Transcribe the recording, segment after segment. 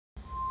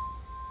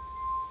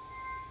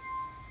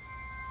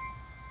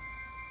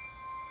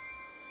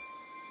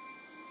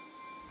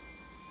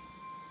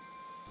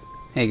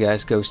Hey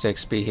guys,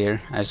 GhostXb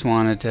here. I just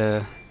wanted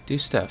to do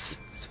stuff.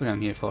 That's what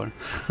I'm here for.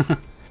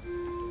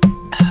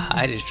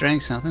 I just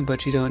drank something,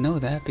 but you don't know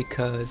that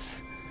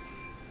because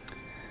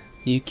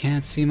you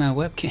can't see my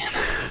webcam.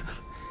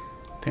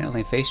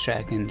 Apparently face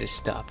tracking just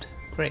stopped.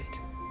 Great.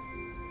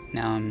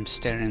 Now I'm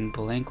staring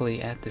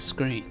blankly at the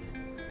screen.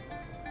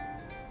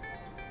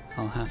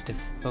 I'll have to...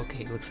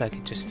 okay, looks like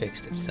it just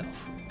fixed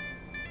itself.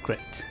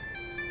 Great.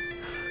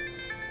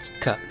 It's a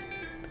cup.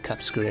 The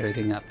cup screwed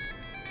everything up.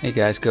 Hey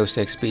guys,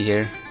 GhostXb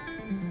here.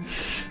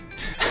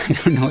 I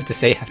don't know what to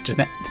say after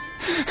that.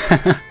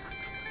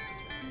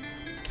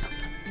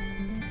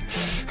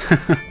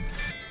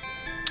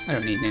 I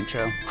don't need an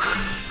intro.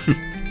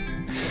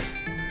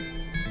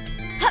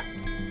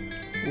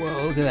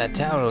 Whoa, look at that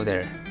tower over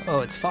there.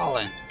 Oh, it's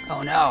falling.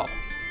 Oh no.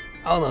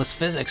 Oh, those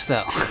physics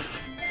though.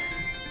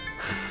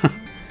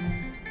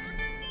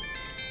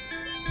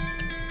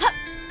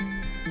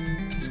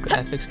 These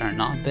graphics are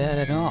not bad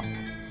at all.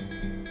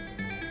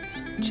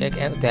 Check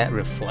out that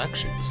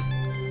reflections.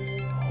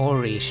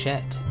 Holy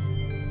shit.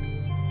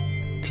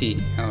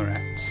 P.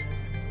 Alright.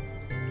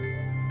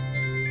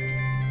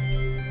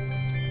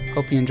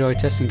 Hope you enjoy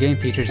testing game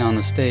features on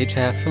the stage.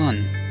 Have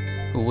fun.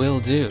 Will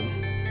do.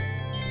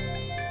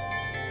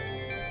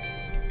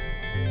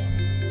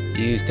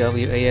 Use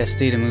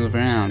WASD to move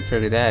around.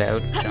 Figure that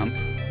out. Jump.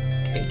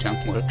 Okay,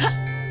 jump works.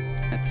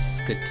 That's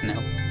good to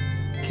know.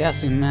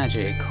 Casting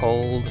magic.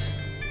 Hold.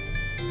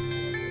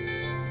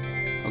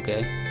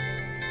 Okay.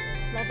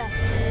 Am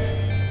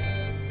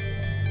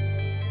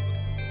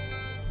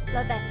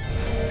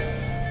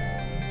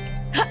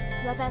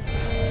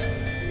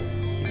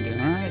I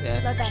doing alright?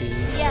 F, G.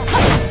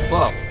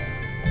 Whoa!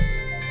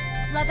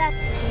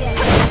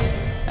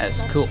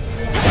 That's cool.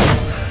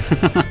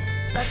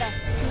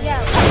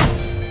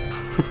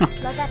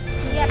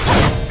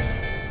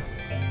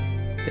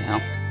 The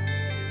hell?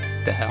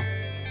 The hell?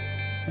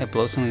 Did I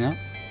blow something up?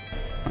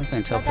 I'm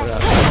gonna teleport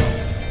out.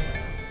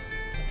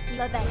 I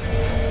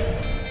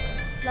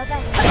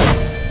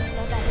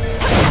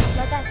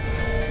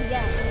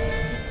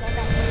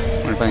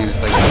wonder if I can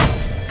just like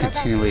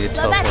continually to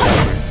teleport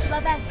upwards.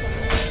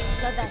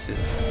 This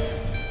is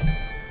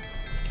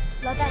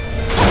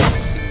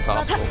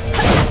impossible.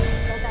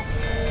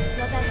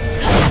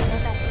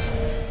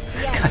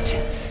 God damn.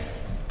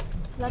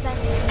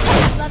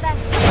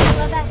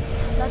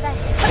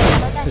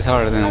 This is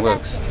harder than it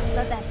looks.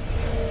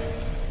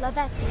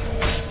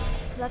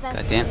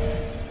 God damn.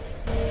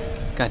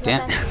 God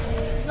damn.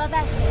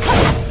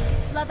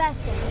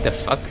 The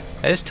fuck?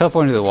 I just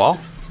teleported into the wall?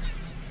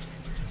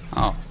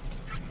 Oh.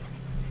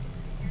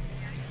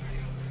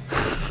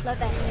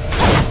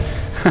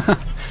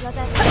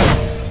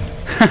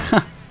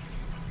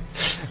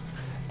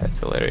 That's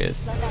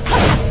hilarious.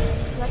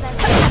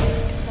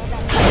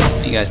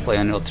 You guys play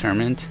Unreal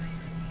Tournament?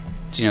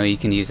 Do you know you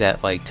can use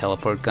that like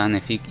teleport gun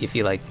if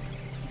you like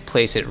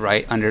place it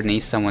right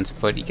underneath someone's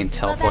foot, you can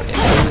teleport into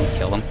them and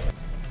kill them.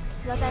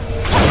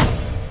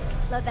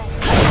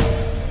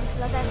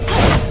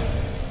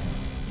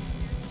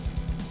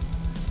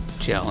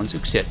 Challenge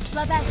accepted.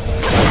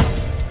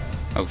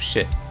 Oh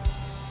shit.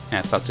 Yeah,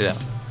 I fucked it up.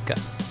 God.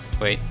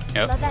 Wait.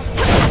 Nope.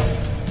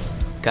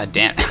 God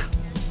damn it.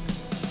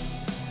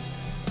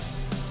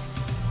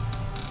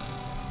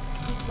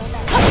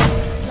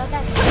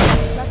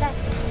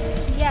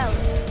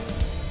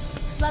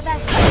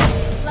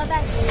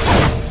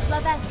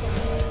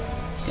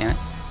 Damn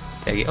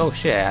it. Oh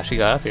shit, I actually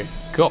got up here.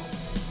 Cool.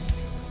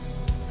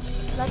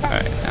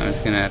 Alright, I'm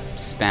just gonna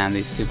spam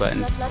these two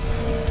buttons.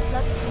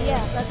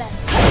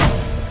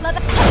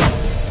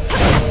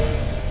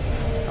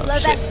 Oh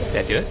shit,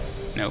 did I do it?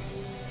 Nope.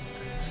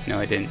 No,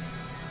 I didn't.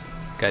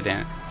 God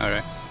damn it.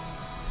 Alright.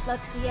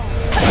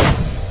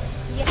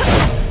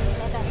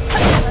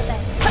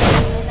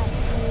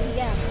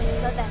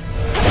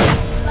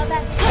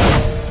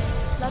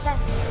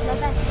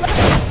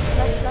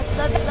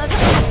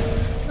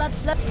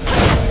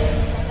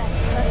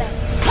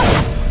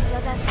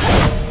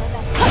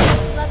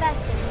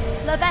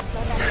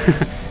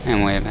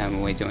 I'm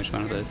having way too much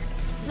fun with this.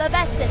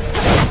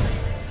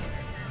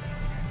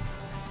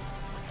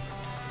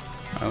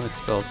 Oh, what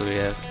spells do we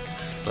have?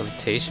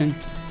 Levitation?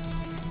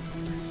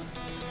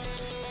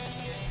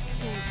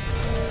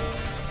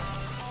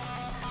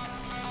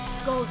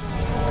 Cool.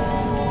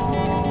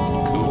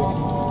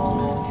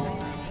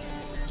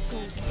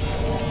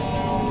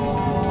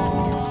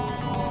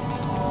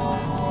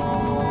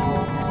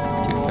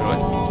 Can't throw it.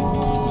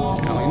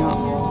 Apparently not.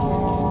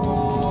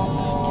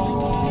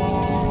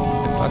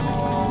 What the fuck?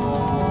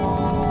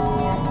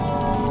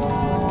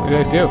 What did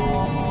I do?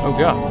 Oh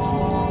god.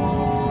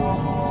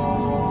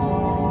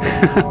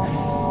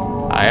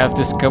 I have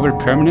discovered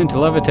permanent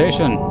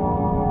levitation.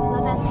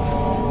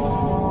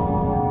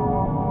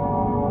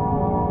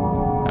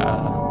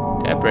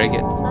 Did I break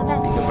it? I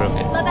think I broke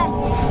it.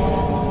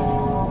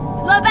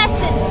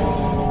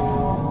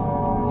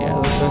 Yeah, it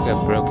looks like I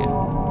broke it.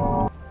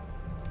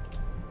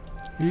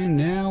 And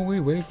now we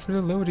wait for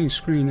the loading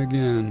screen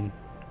again.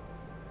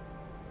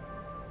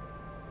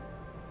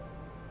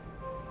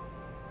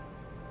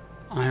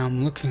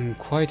 I'm looking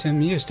quite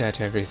amused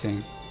at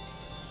everything.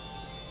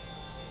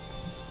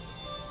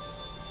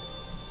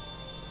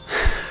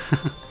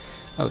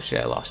 Oh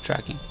shit, I lost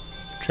tracking.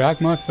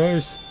 Track my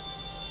face.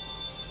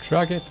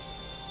 Track it.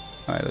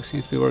 Alright, looks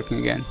seems to be working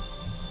again.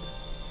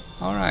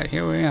 Alright,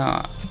 here we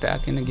are.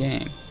 Back in the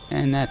game.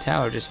 And that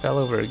tower just fell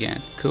over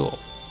again. Cool.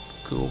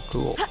 Cool,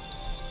 cool.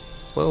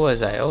 What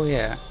was I? Oh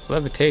yeah,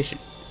 levitation.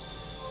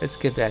 Let's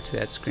get back to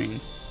that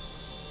screen.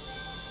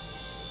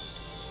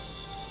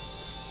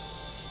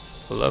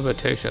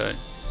 Levitation.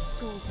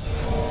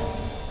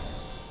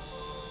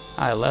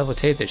 I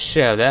levitate the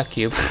shit out of that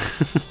cube.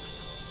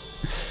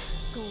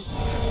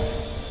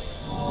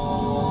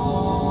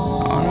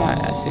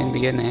 Alright, I seem to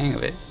be getting the hang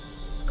of it.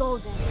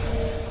 Golden.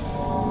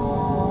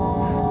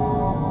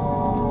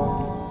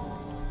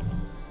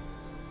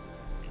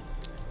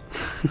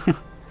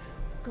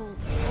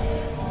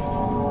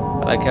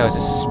 I like how it's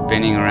just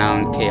spinning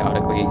around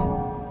chaotically.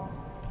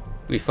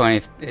 It'd be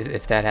funny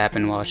if that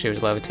happened while she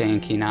was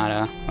levitating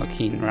Kinata or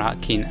Keen,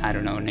 I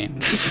don't know her name.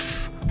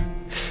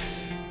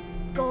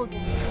 Golden.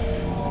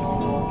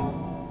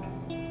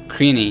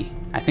 Creanie.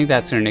 I think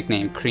that's her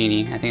nickname,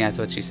 Creanie. I think that's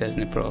what she says in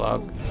the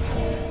prologue.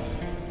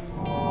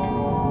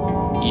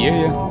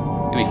 Yeah.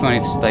 It'd be funny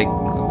if it's like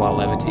while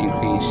levitating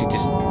Creanie, she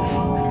just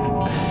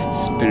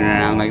spinning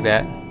around like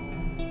that.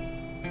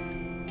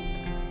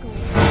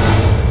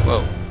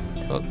 Whoa. What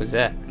the fuck was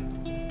that?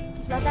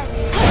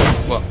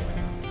 Whoa.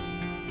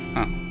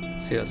 Oh.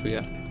 Let's see what else we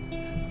got.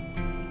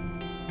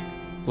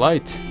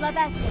 Light.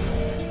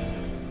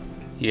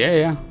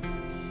 Yeah.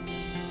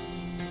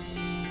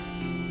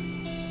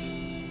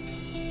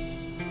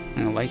 I'm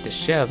gonna light the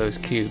shit out of those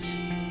cubes.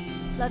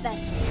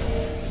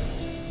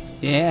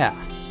 Yeah.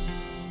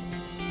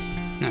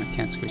 No, I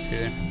can't squeeze through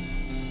there.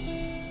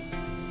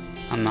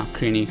 I'm not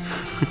Creanie.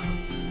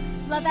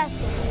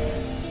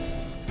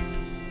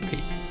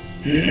 Okay.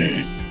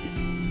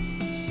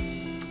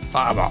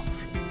 Fireball.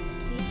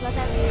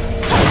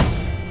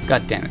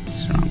 God damn it,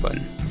 it's the wrong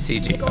button.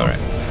 CG, alright.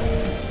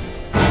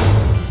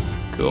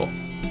 Cool.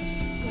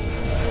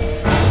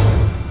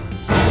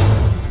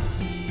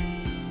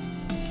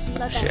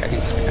 Oh shit, I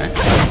can spin that.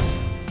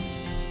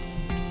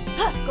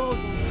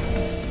 Golden.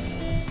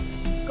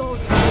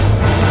 Golden.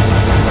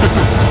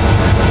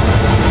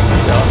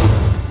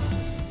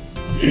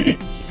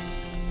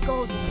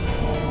 Golden.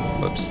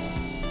 Whoops.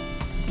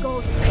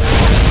 Golden.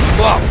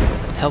 Whoa!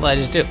 What the hell did I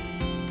just do?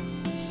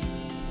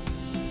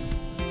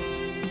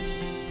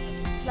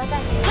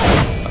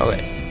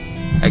 Okay.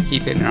 I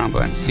keep hitting the wrong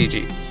button.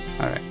 CG.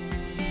 Alright.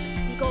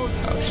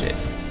 Oh shit.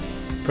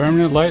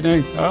 Permanent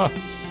lightning! Ah!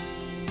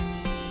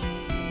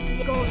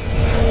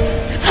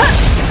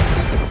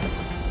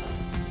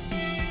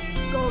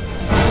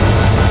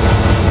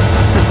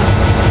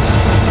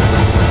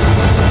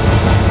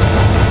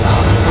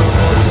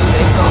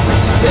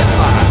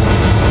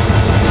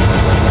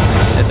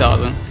 That's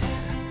awesome.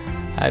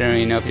 I don't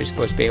even know if you're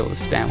supposed to be able to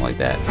spam like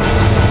that. I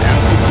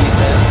don't think you need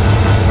that.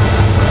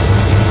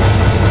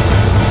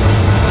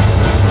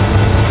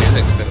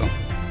 Physics though.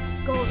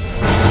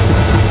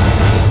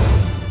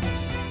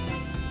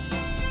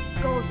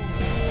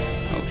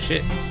 Oh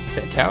shit, it's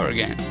that tower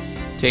again.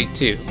 Take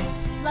two.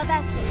 Fuck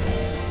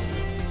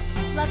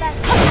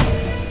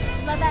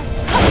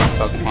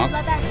him up.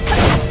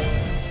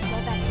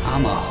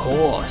 I'm a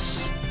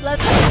horse.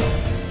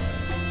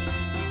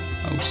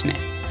 Oh snap,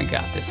 I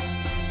got this.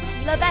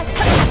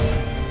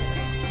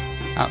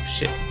 Oh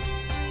shit.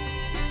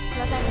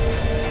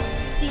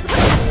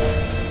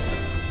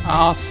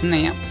 Oh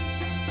snap.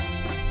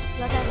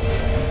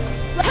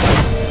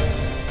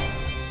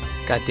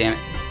 God damn it.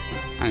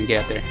 I'm gonna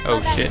get up there.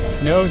 Oh shit.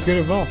 No, it's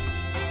gonna fall.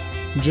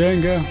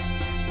 Jenga.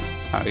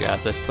 Alright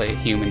guys, let's play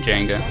human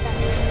Jenga.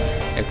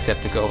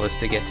 Except the goal is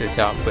to get to the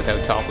top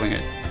without toppling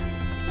it.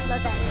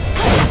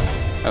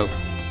 Oh.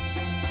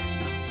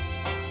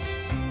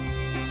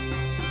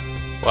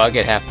 Well, I'll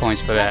get half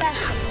points for that.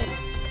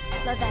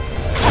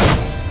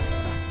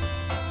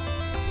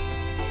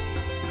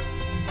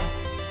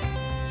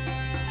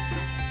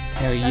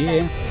 Hell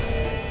yeah.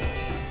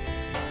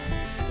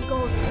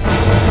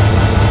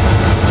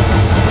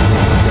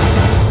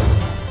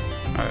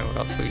 Alright, what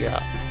else we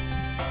got?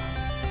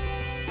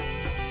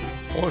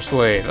 Force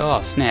wave.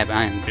 Oh snap,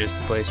 I am just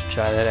the place to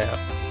try that out.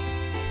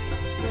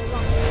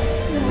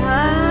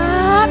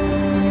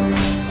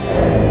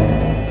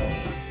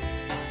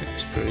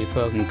 It's pretty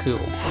fucking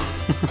cool.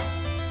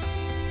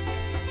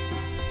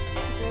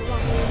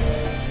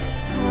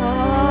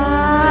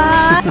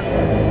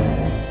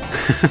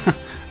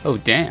 Oh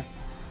damn.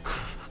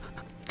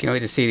 Can't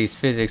wait to see these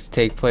physics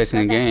take place in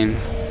a game.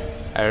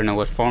 I don't know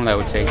what form that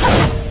would take.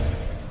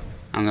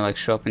 I'm gonna like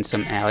show up in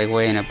some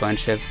alleyway and a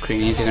bunch of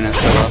Creanies are gonna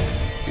show up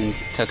in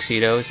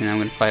tuxedos and I'm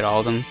gonna fight all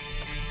of them.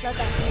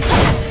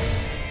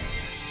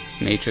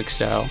 Matrix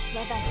style.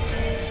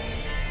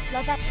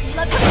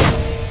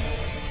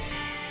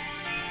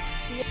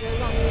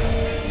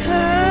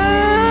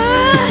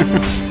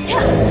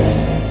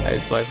 I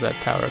just like that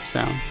power up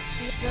sound.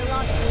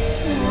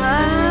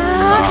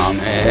 Come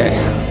here.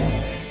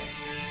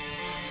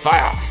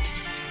 Fire!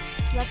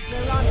 Oh,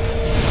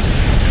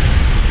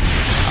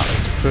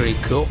 that's pretty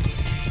cool.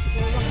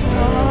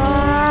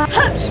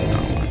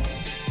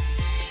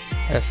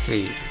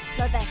 F3.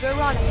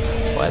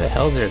 Why the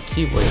hell is there a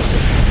keyblade?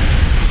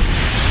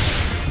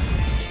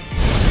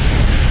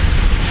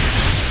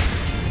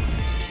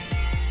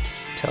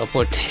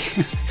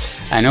 Teleportation.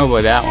 I know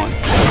about that one.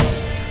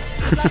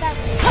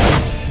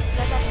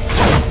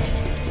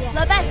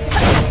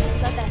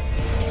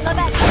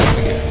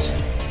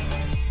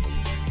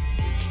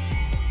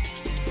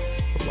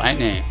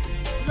 Lightning.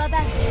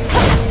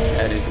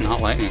 That is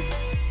not lightning.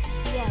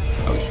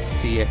 Oh,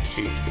 it's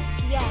CFG.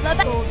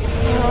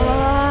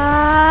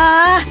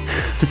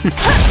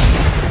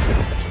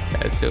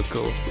 That's so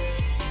cool.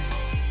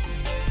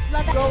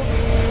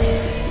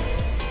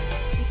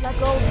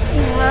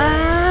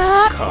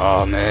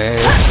 Come in.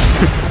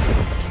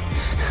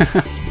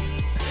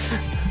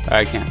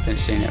 I can't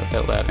finish it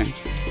without laughing.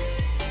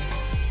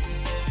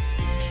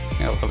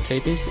 Can I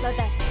levitate these?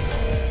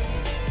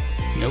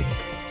 Nope.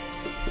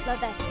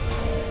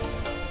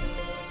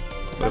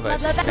 What if I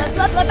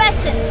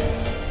spin?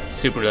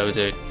 Super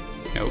levitate.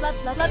 Nope.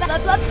 Apparently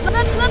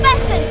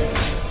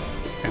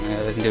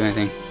that doesn't do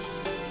anything.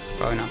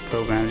 Probably not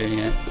programmed in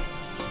yet.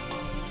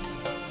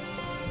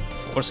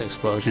 Force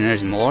explosion,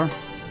 there's more?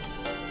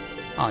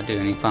 Oh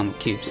dude, I need to find more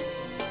cubes.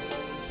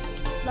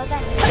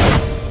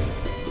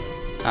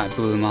 I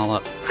blew them all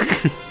up.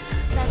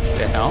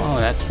 The hell? Oh,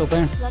 that's still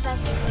there?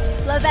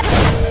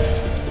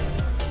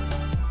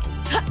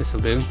 This'll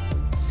do.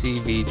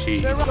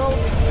 CVG.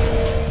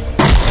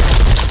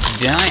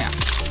 Damn!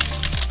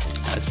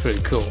 That's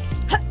pretty cool.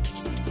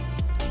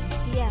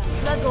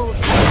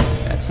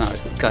 That's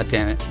not. God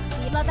damn it.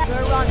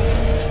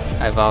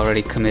 I've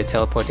already committed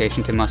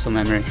teleportation to muscle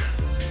memory.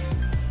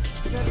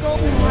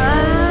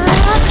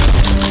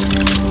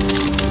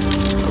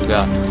 Oh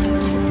god.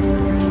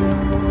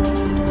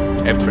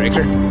 Head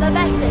breaker.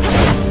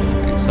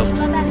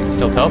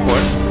 Still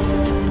teleport.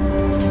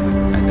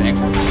 I think.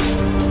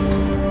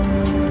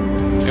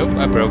 Nope,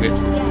 I broke it.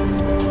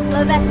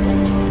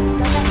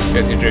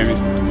 Guess you're dreaming.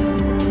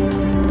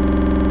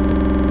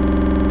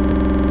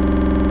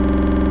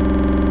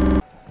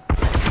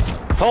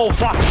 Oh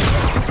fuck!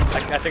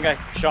 I think I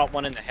shot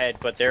one in the head,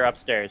 but they're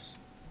upstairs.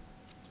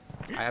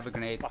 I have a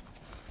grenade.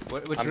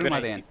 Which I'm room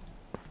are they in?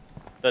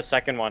 The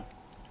second one.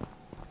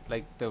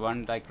 Like the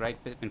one like right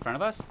in front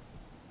of us?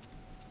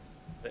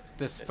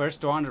 This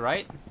first door on the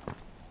right?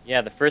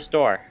 Yeah, the first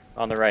door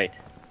on the right.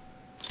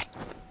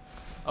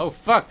 Oh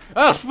fuck!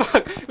 Oh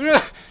fuck!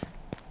 Where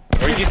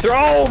did you throw?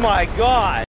 Oh my god!